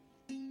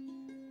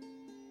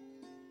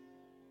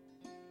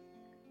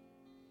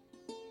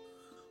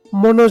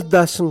मनोज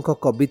दासଙ୍କ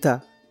कविता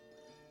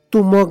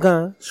तुम गाँ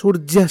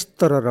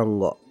सूर्यास्तर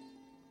रंग।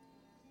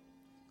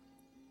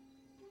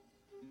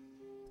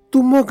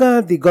 तुम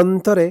गाँ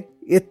दिगंतरे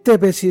एते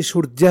बेसी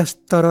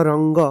सूर्यास्तर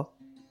रंग,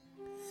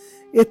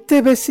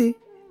 एते बेसी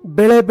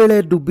बेले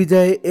बेले डुबी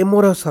जाए ए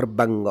मोर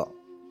सर्वांग।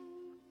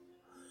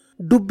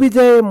 डुबी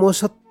जाए मो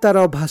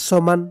सत्तार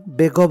भासमान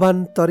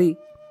बेगवान तरी,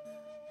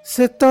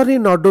 से तरी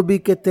न डुबी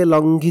केते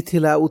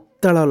लंघिथिला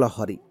उत्ताल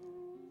लहरी।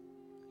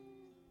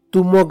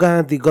 तुम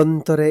गाँ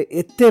दिगंतरे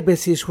एते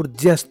बेसी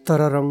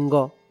सूर्यास्तर रंग,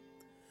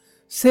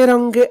 से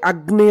रंगे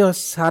आग्नेय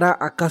सारा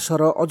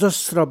आकाशर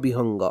अजस्र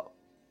विहंग।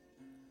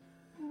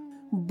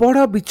 बड़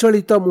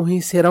विचलित मुहि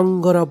से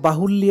रंगर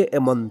बाहुल्य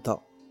एमंत,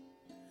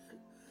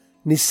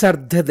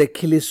 निस्सार्धे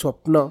देखिली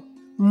स्वप्न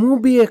मु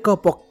भी एक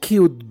पक्षी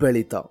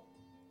उद्वेलित।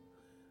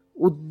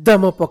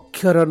 उद्दाम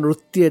पक्षर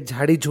नृत्य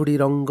झाड़ी झुड़ी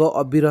रंग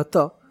अविरत,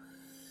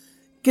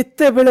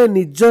 केतेबेले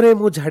निजरे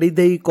मु झाड़ी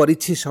देई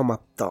करिछि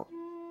समाप्त।